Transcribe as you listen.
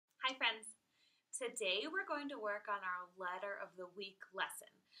Hi friends! Today we're going to work on our letter of the week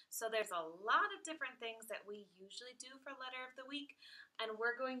lesson. So there's a lot of different things that we usually do for letter of the week, and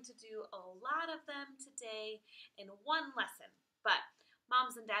we're going to do a lot of them today in one lesson. But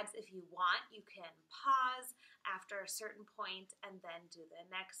moms and dads, if you want, you can pause after a certain point and then do the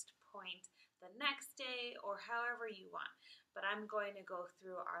next point the next day or however you want. But I'm going to go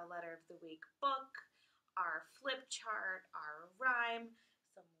through our letter of the week book, our flip chart, our rhyme,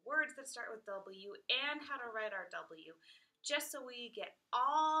 some words that start with W, and how to write our W, just so we get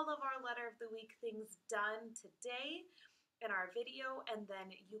all of our letter of the week things done today in our video, and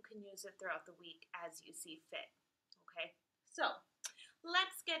then you can use it throughout the week as you see fit. Okay, so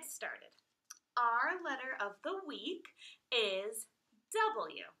let's get started. Our letter of the week is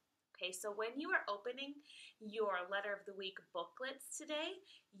W. Okay, so when you are opening your letter of the week booklets today,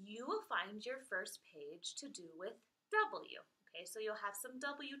 you will find your first page to do with W. Okay, so you'll have some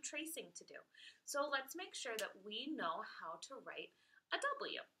W tracing to do. So let's make sure that we know how to write a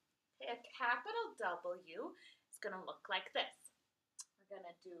W. Okay, a capital W is going to look like this. We're going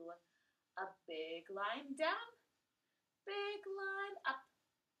to do a big line down, big line up,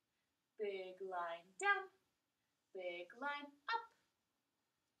 big line down, big line up.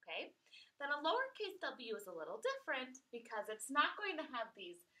 Okay, then a lowercase w is a little different because it's not going to have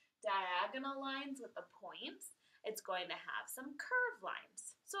these diagonal lines with the points. It's going to have some curved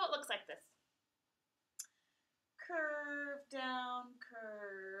lines. So it looks like this. Curve down,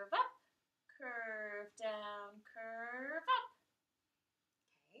 curve up, curve down, curve up.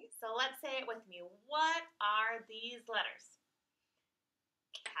 Okay, so let's say it with me. What are these letters?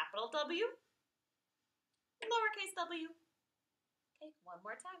 Capital W, lowercase w. Okay, one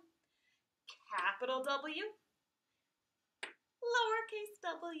more time. Capital W, lowercase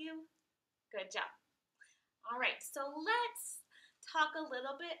w. Good job. All right, so let's talk a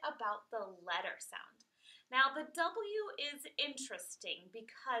little bit about the letter sound. Now, the W is interesting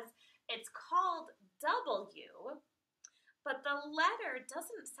because it's called W, but the letter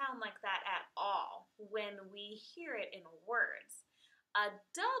doesn't sound like that at all when we hear it in words. A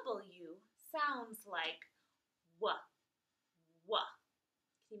W sounds like W, W.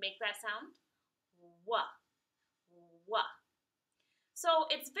 Can you make that sound? W, W. So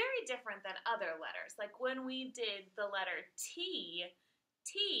it's very different than other letters. Like when we did the letter T,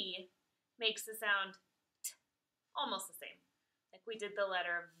 T makes the sound T, almost the same. Like we did the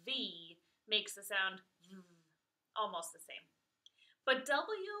letter V, makes the sound V, almost the same. But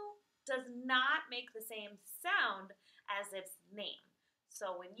W does not make the same sound as its name.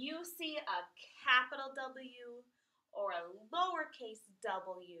 So when you see a capital W or a lowercase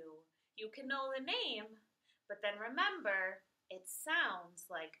w, you can know the name, but then remember, it sounds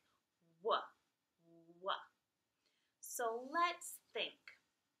like W, W. So let's think.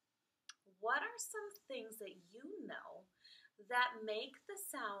 What are some things that you know that make the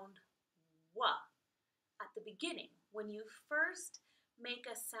sound W at the beginning when you first make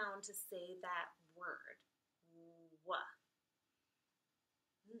a sound to say that word? W.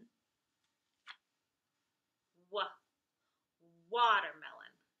 W.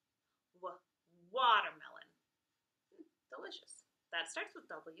 Watermelon. W. Watermelon. Delicious. That starts with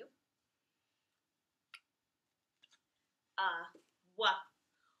W.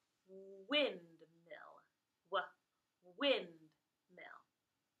 Windmill. Windmill.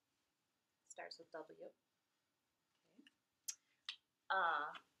 Starts with W. Okay.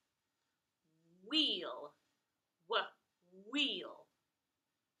 Wheel. Wheel.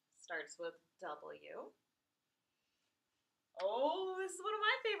 Starts with W. Oh, this is one of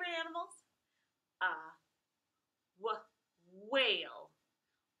my favorite animals. Whale.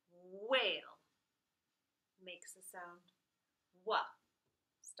 Whale. Makes the sound W.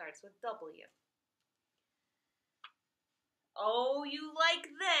 Starts with W. Oh, you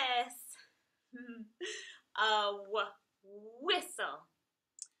like this. Whistle.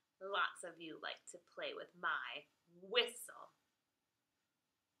 Lots of you like to play with my whistle.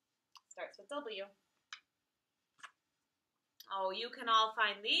 Starts with W. Oh, you can all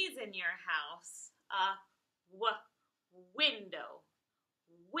find these in your house. Window.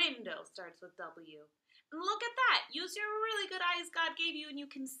 Window starts with W. And look at that. Use your really good eyes God gave you and you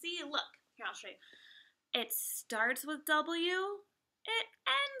can see. Look, here, I'll show you. It starts with W. It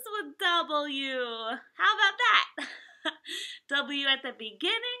ends with W. How about that? W at the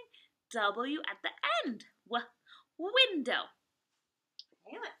beginning, W at the end. Window.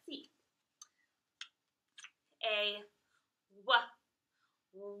 Okay, let's see.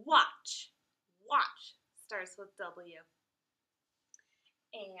 Watch. Watch starts with W.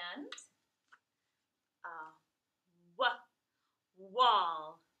 And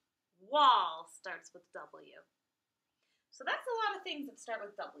wall. Wall starts with W. So that's a lot of things that start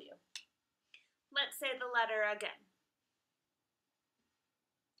with W. Let's say the letter again.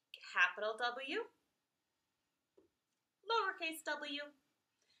 Capital W, lowercase w,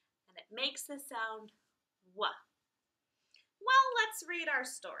 and it makes the sound W. Well, let's read our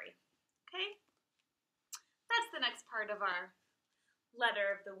story, okay? That's the next part of our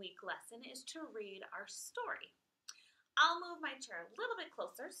letter of the week lesson, is to read our story. I'll move my chair a little bit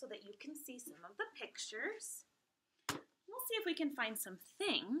closer so that you can see some of the pictures. We'll see if we can find some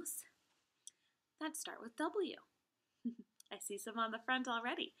things that start with W. I see some on the front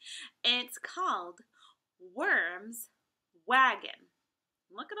already. It's called Worm's Wagon.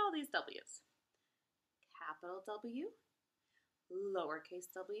 Look at all these W's. Capital W,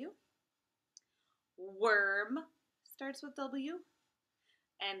 lowercase w. Worm starts with W,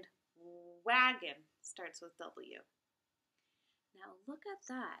 and wagon starts with W. Now look at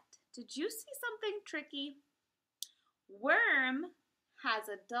that. Did you see something tricky? Worm has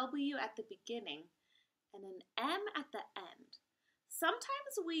a W at the beginning and an M at the end.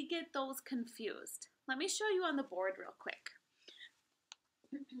 Sometimes we get those confused. Let me show you on the board real quick.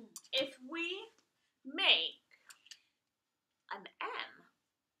 If we make an M,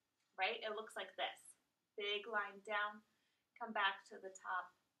 right, it looks like this. Big line down, come back to the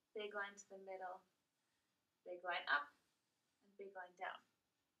top, big line to the middle, big line up, and big line down.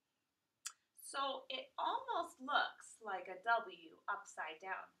 So it almost looks like a W upside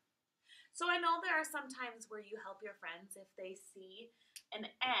down. So I know there are some times where you help your friends if they see an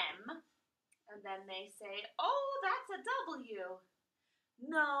M and then they say, oh, that's a W.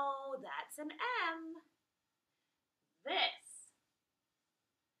 No, that's an M. This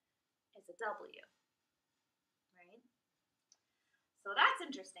is a W, right? So that's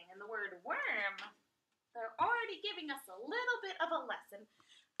interesting. And the word worm, they're already giving us a little bit of a lesson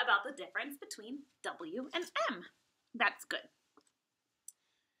about the difference between W and M. That's good.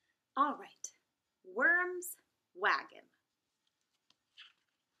 All right, Worm's Wagon.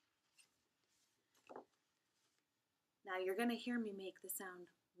 Now you're going to hear me make the sound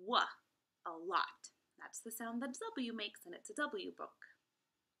W a lot. That's the sound that W makes, and it's a W book.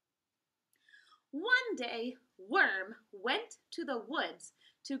 One day, Worm went to the woods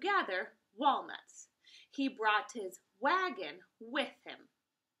to gather walnuts. He brought his wagon with him.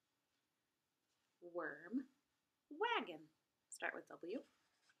 Worm, wagon. Start with W.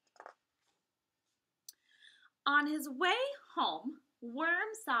 On his way home,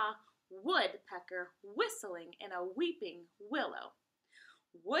 Worm saw Woodpecker whistling in a weeping willow.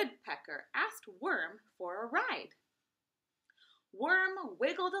 Woodpecker asked Worm for a ride. Worm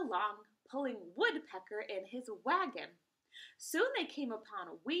wiggled along, pulling Woodpecker in his wagon. Soon they came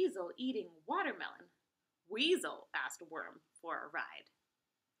upon Weasel eating watermelon. Weasel asked Worm for a ride.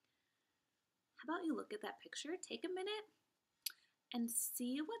 How about you look at that picture, take a minute, and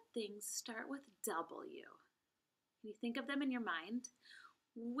see what things start with W. Can you think of them in your mind?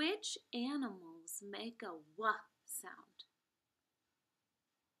 Which animals make a W sound?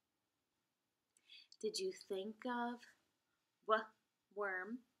 Did you think of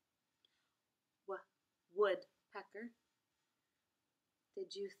worm, woodpecker?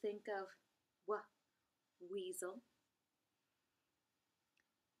 Did you think of weasel?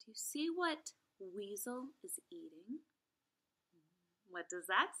 Do you see what weasel is eating? What does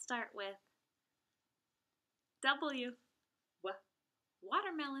that start with? W.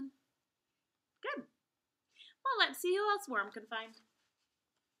 Watermelon. Good. Well, let's see who else Worm can find.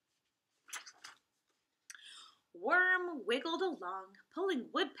 Worm wiggled along, pulling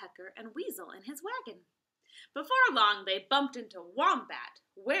Woodpecker and Weasel in his wagon. Before long, they bumped into Wombat,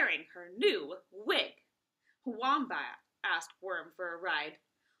 wearing her new wig. Wombat asked Worm for a ride.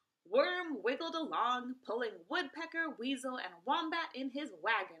 Worm wiggled along, pulling Woodpecker, Weasel, and Wombat in his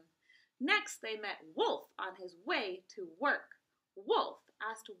wagon. Next, they met Wolf on his way to work. Wolf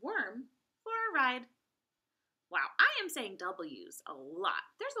asked Worm for a ride. Wow, I am saying W's a lot.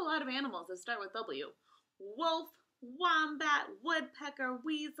 There's a lot of animals that start with W. Wolf, Wombat, Woodpecker,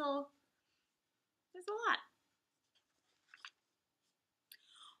 Weasel. There's a lot.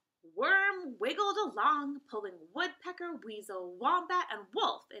 Worm wiggled along, pulling Woodpecker, Weasel, Wombat, and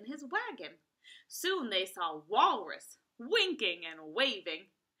Wolf in his wagon. Soon they saw Walrus, winking and waving.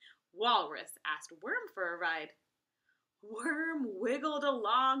 Walrus asked Worm for a ride. Worm wiggled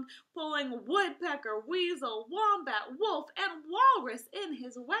along, pulling Woodpecker, Weasel, Wombat, Wolf, and Walrus in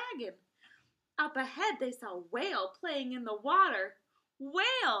his wagon. Up ahead they saw Whale playing in the water.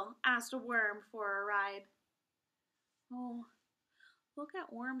 Whale asked Worm for a ride. Oh, look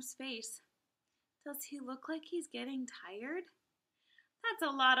at Worm's face. Does he look like he's getting tired?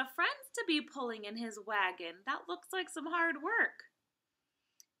 That's a lot of friends to be pulling in his wagon. That looks like some hard work.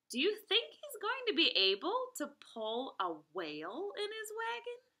 Do you think he's going to be able to pull a whale in his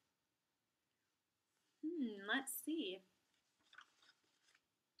wagon? Let's see.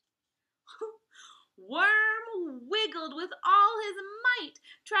 Worm wiggled with all his might,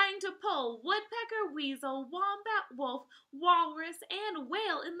 trying to pull woodpecker, weasel, wombat, wolf, walrus, and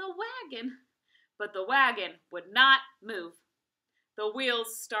whale in the wagon. But the wagon would not move. The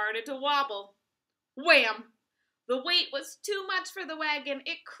wheels started to wobble. Wham! The weight was too much for the wagon.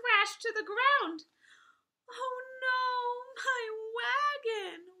 It crashed to the ground. Oh no, my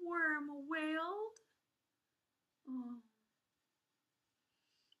wagon, Worm wailed.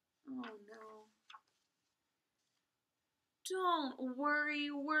 Oh no. Don't worry,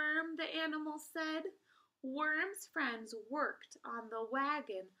 Worm, the animal said. Worm's friends worked on the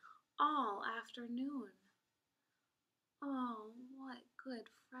wagon all afternoon. Oh, what good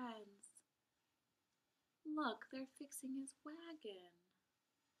friends. Look, they're fixing his wagon.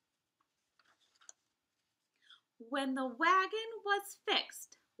 When the wagon was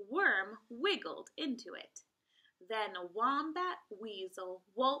fixed, Worm wiggled into it. Then wombat, weasel,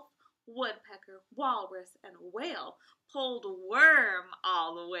 wolf, woodpecker, walrus, and whale pulled Worm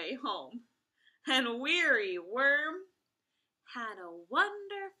all the way home. And weary Worm had a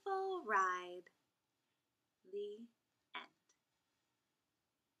wonderful ride. The end.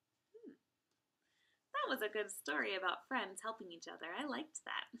 That was a good story about friends helping each other. I liked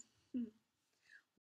that.